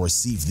 or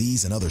receive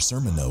these and other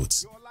sermon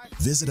notes,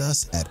 visit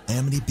us at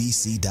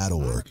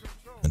amitybc.org.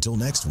 Until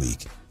next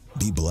week,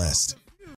 be blessed.